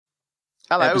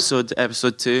Hello. Episode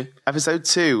 2. Episode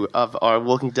 2 of our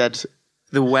Walking Dead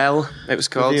The Well, it was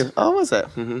called. review. Oh, was it?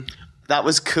 Mm-hmm. That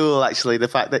was cool, actually, the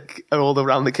fact that all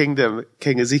around the kingdom,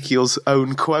 King Ezekiel's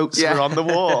own quotes were on the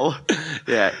wall.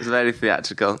 Yeah, it was very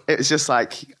theatrical. It was just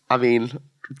like, I mean,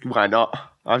 why not?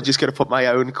 I'm just going to put my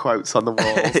own quotes on the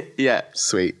wall. Yeah.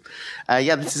 Sweet.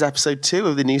 This is episode 2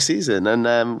 of the new season,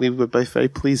 and we were both very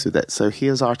pleased with it. So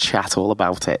here's our chat all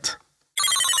about it.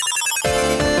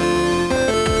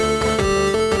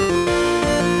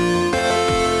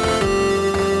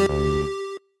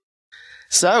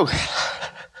 So,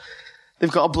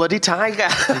 they've got a bloody tiger.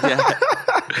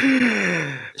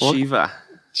 Yeah. Shiva.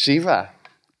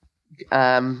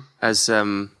 As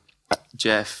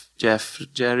Jerry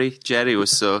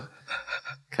was so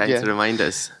kind to remind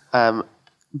us.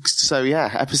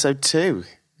 Episode 2,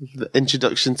 the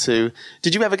introduction to.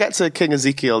 Did you ever get to King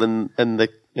Ezekiel in the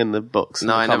books?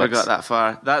 No, I never got that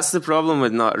far. That's the problem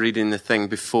with not reading the thing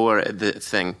before the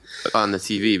thing on the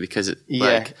TV, because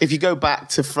if you go back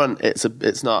to front,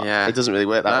 it's not. Yeah, it doesn't really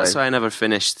work that way. That's why I never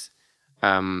finished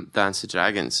Dance with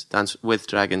Dragons. Dance with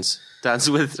Dragons.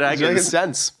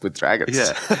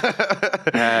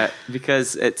 Yeah,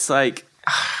 because it's like.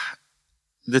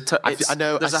 I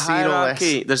know. There's a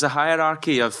hierarchy. There's a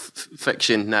hierarchy of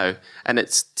fiction now, and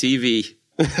it's TV,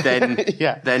 then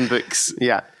books.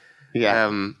 Yeah. I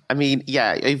mean,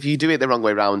 if you do it the wrong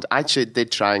way around, I actually did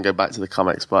try and go back to the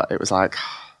comics, but it was like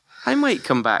I might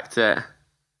come back to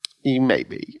it.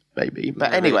 Maybe.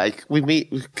 But anyway, we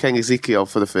meet King Ezekiel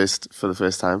for the first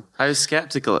time. I was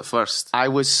skeptical at first. I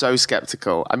was so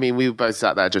skeptical. I mean, we were both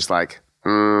sat there just like,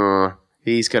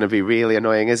 he's going to be really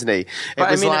annoying, isn't he?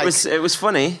 It was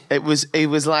funny. It was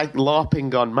like LARPing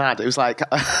gone mad. It was like,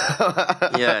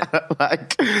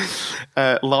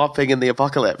 LARPing in the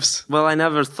apocalypse. Well, I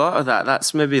never thought of that.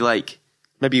 That's maybe he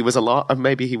was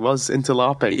maybe he was into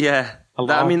LARPing. Yeah,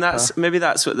 maybe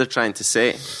that's what they're trying to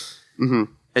say. Mm-hmm.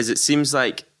 Is it seems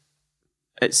like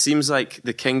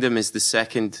the kingdom is the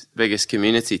second biggest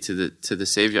community to the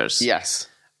saviors. Yes,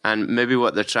 and maybe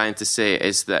what they're trying to say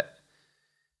is that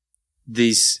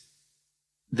these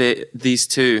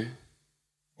two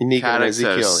Negan characters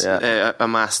and Ezekiel,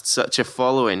 amassed such a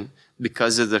following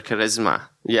because of their charisma.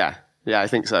 Yeah, I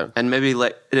think so. And maybe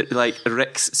like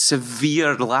Rick's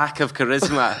severe lack of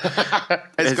charisma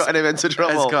has gotten him into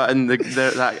trouble. Has gotten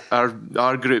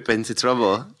our group into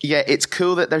trouble. Yeah, it's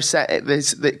cool that they're set.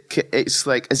 It's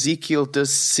like Ezekiel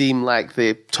does seem like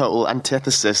the total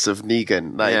antithesis of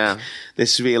Negan.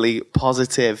 This really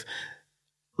positive,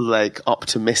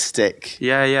 optimistic.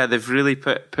 Yeah. They've really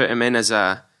put him in as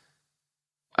a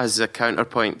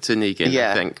counterpoint to Negan.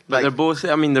 I think, but they're both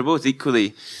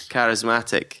equally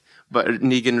charismatic. But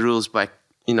Negan rules by,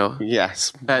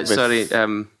 Yes.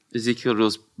 Ezekiel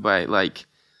rules by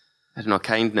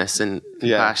kindness and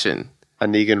compassion.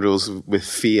 And Negan rules with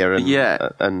fear and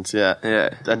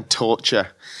torture.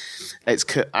 It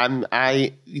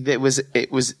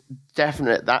was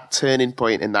definite. That turning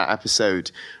point in that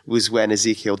episode was when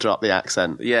Ezekiel dropped the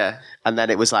accent. Yeah. And then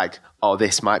it was like, oh,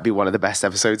 this might be one of the best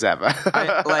episodes ever.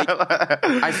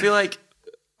 I feel like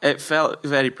it felt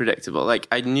very predictable.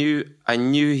 I knew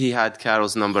he had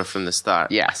Carol's number from the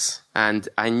start. Yes. And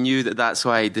I knew that's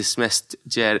why he dismissed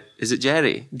Jerry. Is it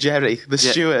Jerry? Jerry, the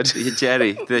steward.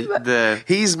 Jerry, the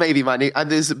He's maybe my new.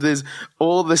 And there's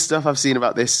all the stuff I've seen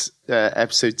about this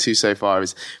episode 2 so far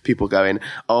is people going,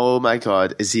 "Oh my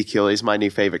god, Ezekiel is my new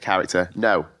favorite character."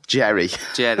 No, Jerry.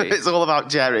 It's all about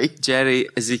Jerry. Jerry,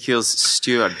 Ezekiel's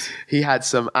steward. He had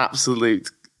some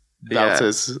absolute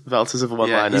belters of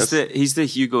one-liners. He's the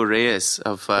Hugo Reyes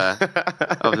of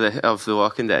the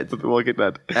Walking Dead. The Walking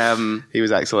Dead. He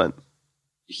was excellent.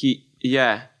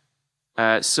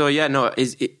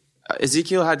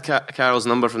 Ezekiel had Carol's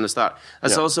number from the start.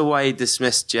 That's also why he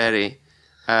dismissed Jerry.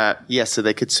 So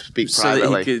they could speak privately. So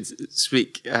that he could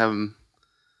speak,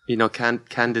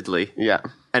 candidly. Yeah.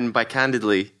 And by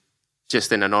candidly,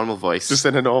 just in a normal voice. Which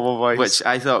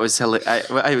I thought was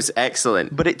it was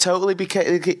excellent. But it totally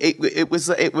became, it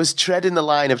was treading the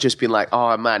line of just being like,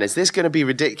 oh man, is this going to be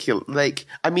ridiculous?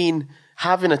 Having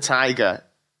a tiger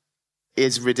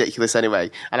is ridiculous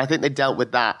anyway. And I think they dealt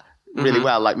with that really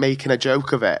well, making a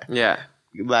joke of it. Yeah.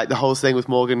 The whole thing with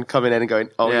Morgan coming in and going,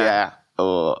 I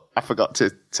forgot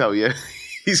to tell you,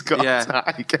 he's got a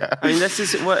tiger. I mean, this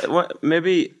is what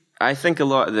maybe I think a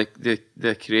lot of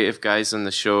the creative guys on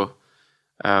the show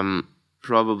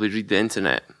probably read the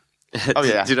internet. Oh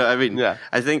yeah. Do you know what I mean? Yeah.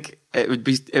 I think it would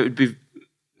be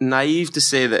naive to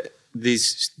say that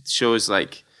these shows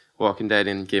like Walking Dead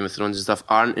and Game of Thrones and stuff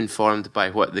aren't informed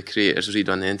by what the creators read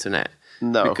on the internet.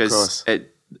 No, because of course.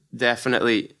 It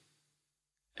definitely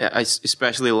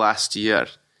especially last year,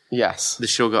 Yes. the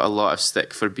show got a lot of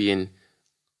stick for being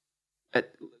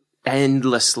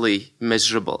endlessly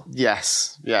miserable.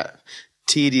 Yes. Yeah.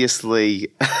 Tediously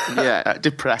Yeah.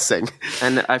 depressing.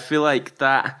 And I feel like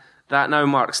that now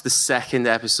marks the second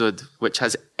episode which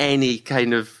has any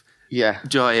kind of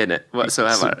joy in it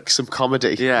whatsoever. Some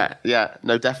comedy. Yeah. Yeah.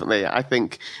 No, definitely. I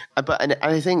think, and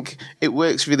I think it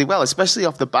works really well, especially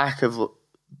off the back of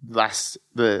last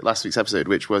week's episode,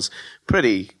 which was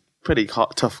pretty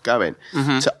hot, tough going.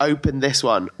 To open this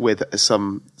one with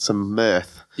some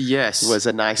mirth. Yes, was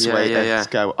a nice way to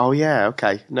go, oh yeah,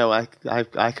 okay, no, I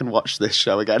can watch this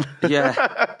show again. Yeah,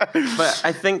 but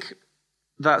I think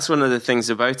that's one of the things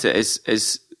about it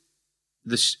is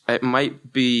it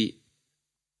might be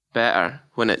better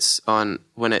when it's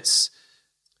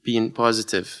being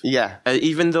positive. Yeah,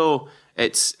 even though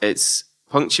it's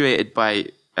punctuated by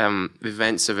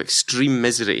events of extreme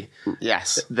misery.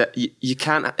 Yes, that you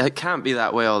can't. It can't be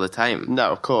that way all the time. No,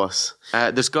 of course.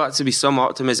 There's got to be some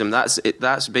optimism. That's it.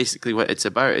 That's basically what it's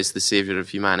about. Is the savior of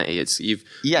humanity.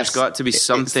 There's got to be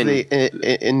something. It's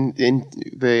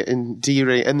the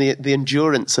endearing and the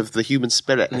endurance of the human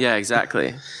spirit. Yeah,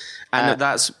 exactly. And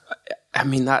that's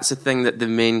a thing that the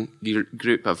main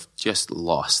group have just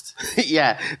lost.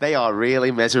 Yeah, they are really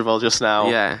miserable just now.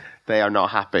 Yeah, they are not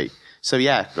happy. So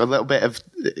yeah, a little bit of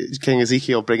King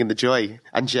Ezekiel bringing the joy,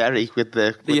 and Jerry with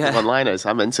the one-liners.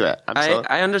 I'm into it.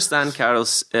 I understand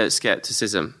Carol's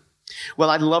skepticism. Well,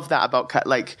 I love that about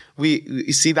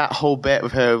we see that whole bit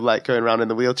of her like going around in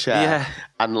the wheelchair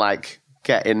and like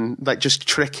getting like just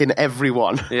tricking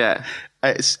everyone. Yeah,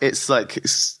 it's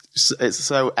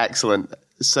so excellent,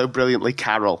 so brilliantly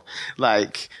Carol,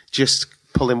 like just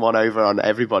pulling one over on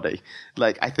everybody.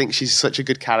 Like, I think she's such a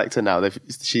good character now.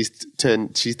 She's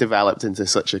developed into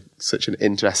such an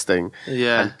interesting.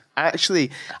 Yeah. And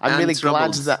I'm really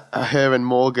glad that her and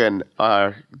Morgan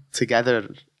are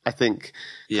together. I think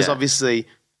because obviously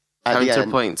at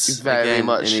counterpoints, the end, very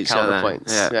much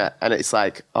counterpoints. Yeah, and it's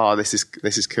like, oh, this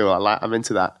is cool. I'm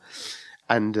into that.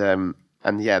 And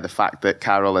the fact that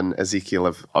Carol and Ezekiel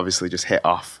have obviously just hit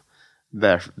off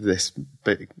this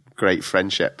big, great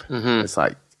friendship. It's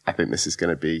like, I think this is going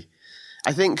to be.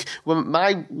 I think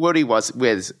my worry was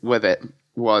with it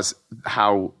was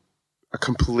how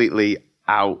completely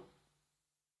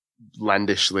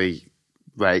outlandishly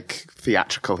like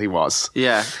theatrical he was.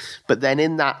 Yeah. But then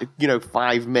in that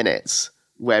 5 minutes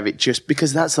where it just,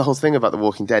 because that's the whole thing about The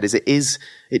Walking Dead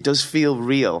it does feel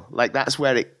real. Like that's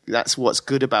what's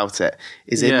good about it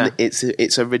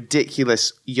it's a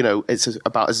ridiculous, it's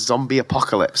about a zombie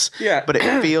apocalypse. Yeah. But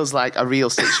it feels like a real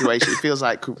situation. It feels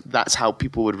like that's how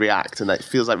people would react, and it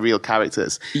feels like real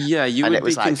characters. Yeah, you would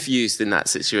be confused in that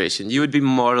situation. You would be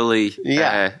morally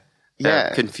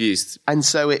confused. And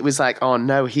so it was like, oh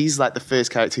no, he's like the first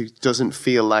character who doesn't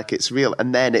feel like it's real.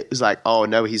 And then it was like, oh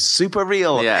no, he's super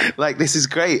real. Yeah. Like, this is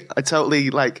great. I totally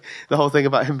like the whole thing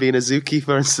about him being a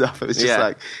zookeeper and stuff. It was just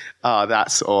like, oh,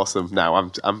 that's awesome.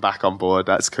 Now I'm back on board.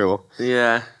 That's cool.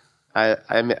 Yeah.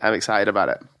 I'm excited about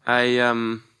it.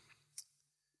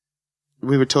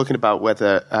 We were talking about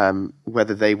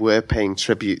whether they were paying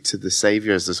tribute to the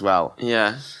saviors as well.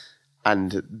 Yeah.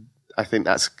 And I think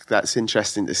that's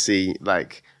interesting to see,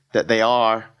 like, that they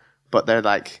are, but they're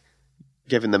like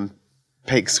giving them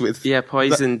pigs with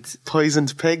poisoned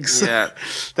pigs that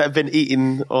have been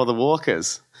eating all the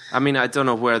walkers. I mean, I don't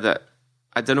know where the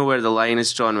line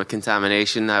is drawn with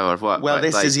contamination now or what. Well,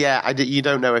 you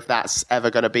don't know if that's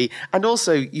ever going to be, and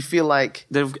also you feel like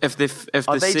if they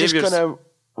just going to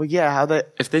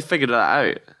if they figured that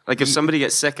out, like if somebody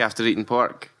gets sick after eating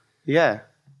pork,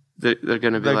 they're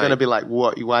going to be like,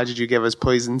 what? Why did you give us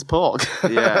poisoned pork?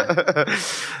 Yeah.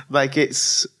 Like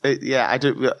I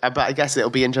do, but I guess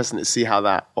it'll be interesting to see how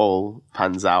that all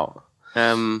pans out.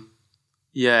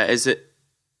 Yeah. Is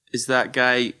that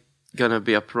guy going to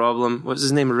be a problem? What's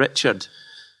his name?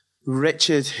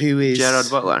 Richard, who is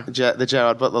Gerard Butler, the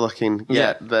Gerard Butler looking,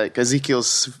 the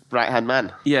Ezekiel's right hand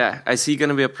man. Yeah, is he going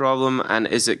to be a problem? And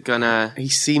is it gonna? He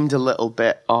seemed a little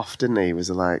bit off, didn't he? He was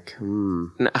like,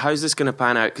 how's this going to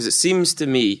pan out? Because it seems to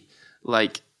me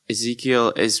like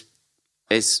Ezekiel is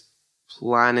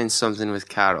planning something with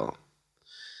Carol.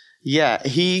 Yeah,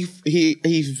 he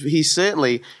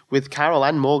certainly with Carol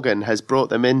and Morgan has brought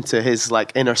them into his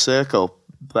like inner circle.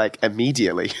 Like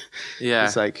immediately,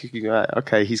 it's like,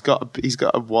 okay, he's got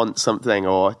to want something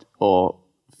or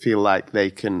feel like they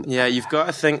can. Yeah, you've got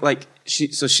to think like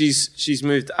she's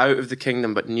moved out of the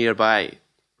kingdom but nearby.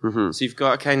 So you've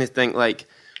got to kind of think like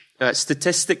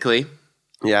statistically,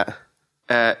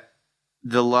 the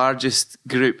largest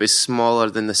group is smaller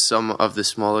than the sum of the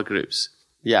smaller groups.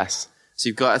 Yes. So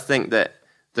you've got to think that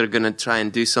they're going to try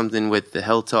and do something with the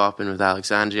Hilltop and with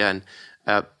Alexandria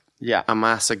and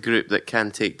amass a group that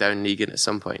can take down Negan at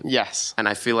some point. Yes. And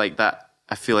I feel like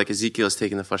Ezekiel is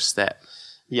taking the first step.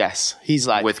 Yes. He's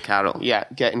like... with Carol. Yeah,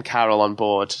 getting Carol on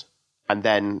board, and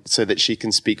then so that she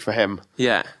can speak for him.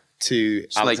 Yeah. To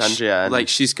Alexandria. Like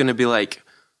she's going to be like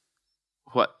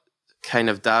what kind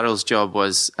of Daryl's job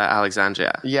was at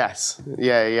Alexandria. Yes.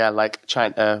 Yeah, like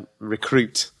trying to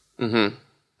recruit. Mm-hmm.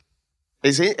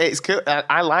 It's cool.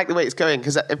 I like the way it's going,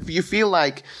 because if you feel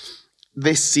like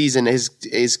this season is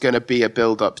going to be a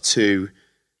build-up to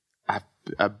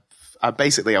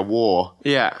basically a war.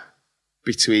 Yeah.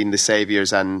 Between the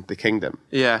saviors and the kingdom.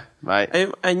 Yeah. Right?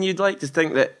 And you'd like to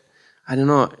think that, I don't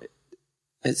know,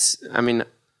 it's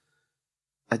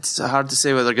hard to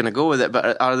say where they're going to go with it,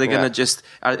 but are they going to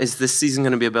is this season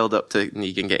going to be a build-up to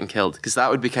Negan getting killed? Because that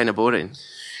would be kind of boring.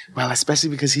 Well, especially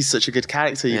because he's such a good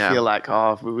character, you feel like,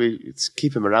 let's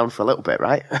keep him around for a little bit,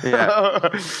 right? Yeah.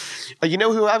 You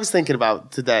know who I was thinking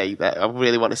about today that I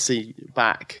really want to see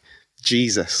back?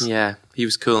 Jesus. Yeah, he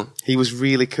was cool. He was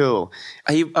really cool.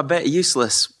 A bit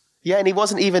useless. Yeah, and he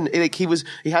wasn't even like he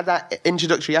had that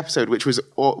introductory episode which was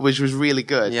really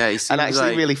good. Yeah, and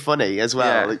actually really funny as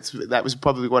well. Yeah. That was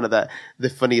probably one of the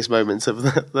funniest moments of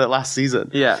the last season.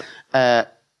 Yeah.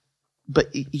 But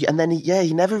he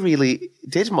never really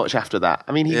did much after that.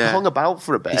 I mean, he hung about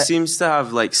for a bit. He seems to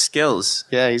have like skills.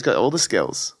 Yeah, he's got all the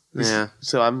skills.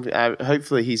 So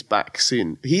hopefully he's back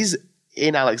soon. He's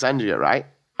in Alexandria, right?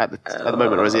 At the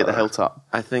moment, or is he at the Hilltop?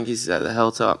 I think he's at the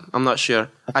Hilltop. I'm not sure.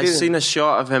 I've seen a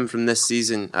shot of him from this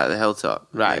season at the Hilltop.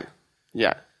 Right.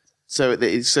 Yeah. So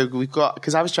we've got,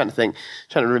 because I was trying to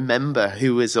remember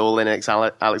who was all in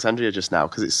Alexandria just now,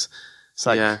 because it's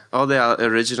like all the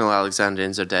original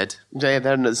Alexandrians are dead. Yeah,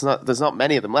 there's not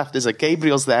many of them left. There's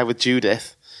Gabriel's there with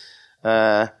Judith.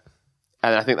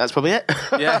 And I think that's probably it.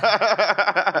 Yeah.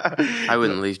 I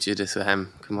wouldn't leave Judith with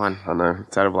him. Come on. I know.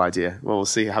 Terrible idea. Well, we'll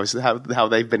see how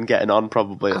they've been getting on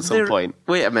probably at some point.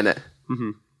 Wait a minute. Mm-hmm.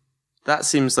 That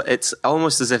seems like it's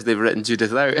almost as if they've written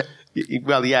Judith out.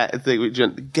 Well, yeah.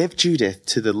 Give Judith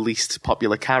to the least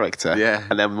popular character.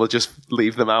 And then we'll just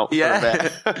leave them out for a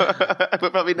bit.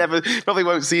 But probably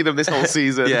won't see them this whole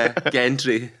season.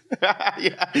 Gentry.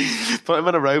 Put him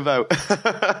on a rowboat.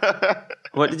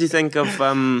 What did you think of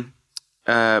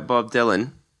Bob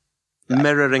Dylan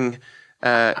mirroring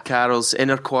Carol's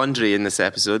inner quandary in this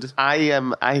episode?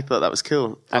 I thought that was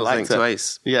cool. I liked it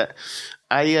twice. Yeah,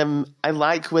 I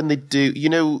like when they do. You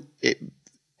know,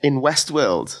 in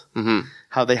Westworld,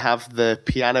 how they have the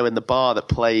piano in the bar that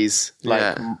plays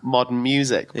like modern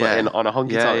music, but on a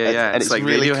honky tonk, and it's like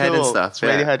really Radiohead cool. and stuff. It's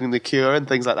Radiohead and The Cure and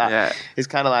things like that. Yeah. It's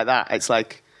kind of like that. It's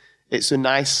like it's a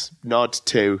nice nod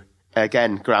to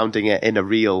again grounding it in a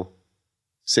real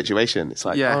situation. It's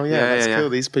like, that's cool.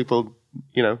 These people,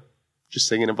 just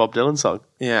singing a Bob Dylan song.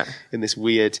 Yeah. In this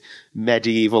weird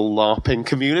medieval LARPing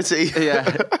community.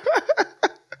 Yeah.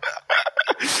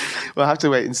 We'll have to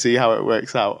wait and see how it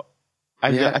works out.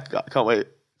 I can't wait.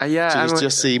 To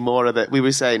just see more of it. We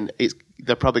were saying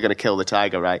they're probably going to kill the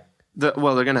tiger, right? They're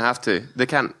going to have to. They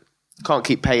can't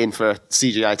keep paying for a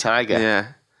CGI tiger. Yeah.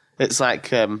 It's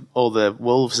like all the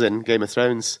wolves in Game of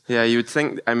Thrones. Yeah, you would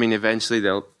think. I mean, eventually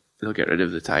they'll get rid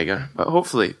of the tiger, but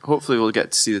hopefully we'll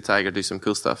get to see the tiger do some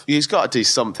cool stuff. He's got to do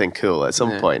something cool at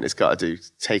some point. It's got to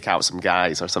take out some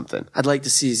guys or something. I'd like to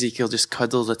see Ezekiel just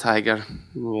cuddle the tiger.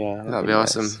 Yeah, that'd be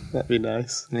awesome. That'd be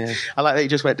nice. Yeah, I like that he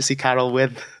just went to see Carol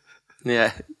with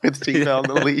Tina on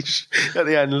the leash at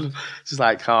the end. Just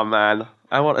like, oh man,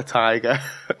 I want a tiger.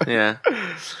 Yeah.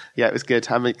 Yeah, it was good.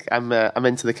 I'm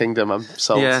into the kingdom. I'm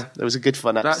sold. Yeah. It was a good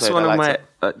fun episode. That's one of my.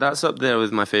 That's up there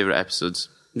with my favorite episodes.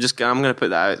 I'm going to put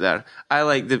that out there. I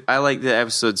like the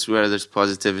episodes where there's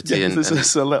positivity and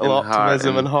there's a little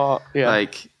optimism and heart. Yeah.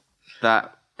 Like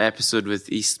that episode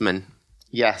with Eastman.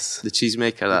 Yes, the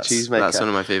cheesemaker. That's one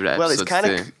of my favorite episodes.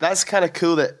 Well, that's kind of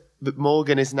cool that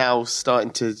Morgan is now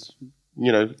starting to,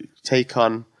 take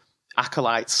on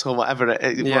acolytes or whatever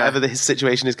his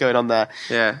situation is going on there.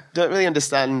 Yeah, don't really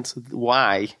understand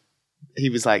why he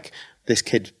was like this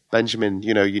kid. Benjamin,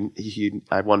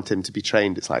 I want him to be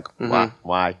trained. It's like,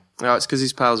 why? Oh, it's because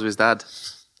he's pals with his dad.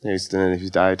 Yeah, he's done it if he's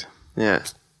died. Yeah.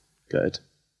 Good.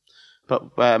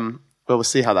 But we'll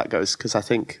see how that goes, because I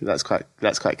think that's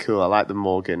quite cool. I like the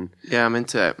Morgan. Yeah, I'm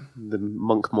into it. The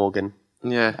monk Morgan.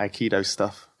 Yeah. Aikido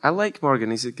stuff. I like Morgan.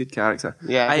 He's a good character.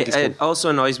 Yeah. It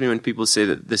also annoys me when people say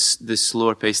that the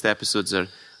slower paced episodes are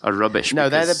rubbish. No,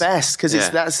 they're the best, because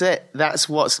that's it. That's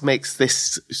what makes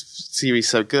this series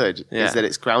so good, is that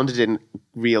it's grounded in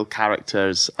real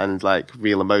characters and like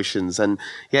real emotions. And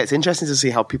it's interesting to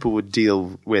see how people would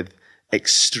deal with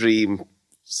extreme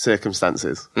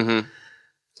circumstances.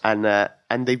 And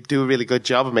they do a really good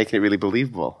job of making it really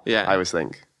believable. Yeah. I always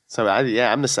think. So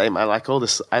I'm the same. I like all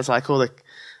this. I like all the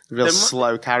real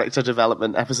slow character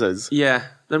development episodes. Yeah,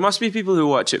 there must be people who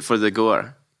watch it for the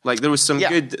gore. Like there was some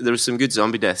good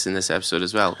zombie deaths in this episode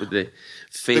as well, with the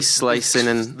face slicing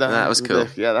and that was cool.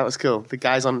 That was cool. The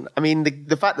guys on, I mean,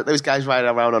 the fact that those guys ride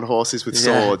around on horses with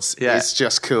swords is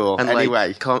just cool. And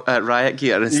anyway, like riot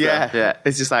gear and stuff. Yeah,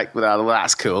 it's just like, well,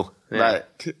 that's cool. Yeah.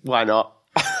 Like, why not?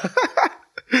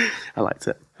 I liked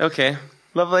it. Okay,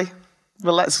 lovely.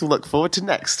 Well, let's look forward to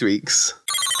next week's.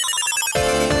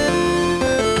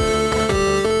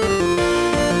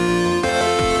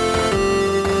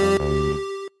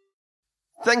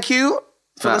 Thank you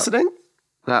for listening.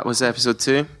 That was episode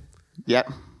 2.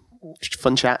 Yep.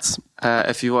 Fun chats.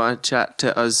 If you want to chat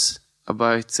to us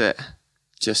about it,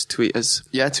 just tweet us.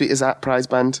 Yeah, tweet us at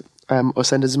PrizeBand or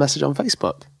send us a message on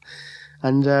Facebook.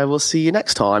 And we'll see you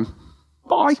next time.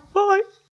 Bye. Bye.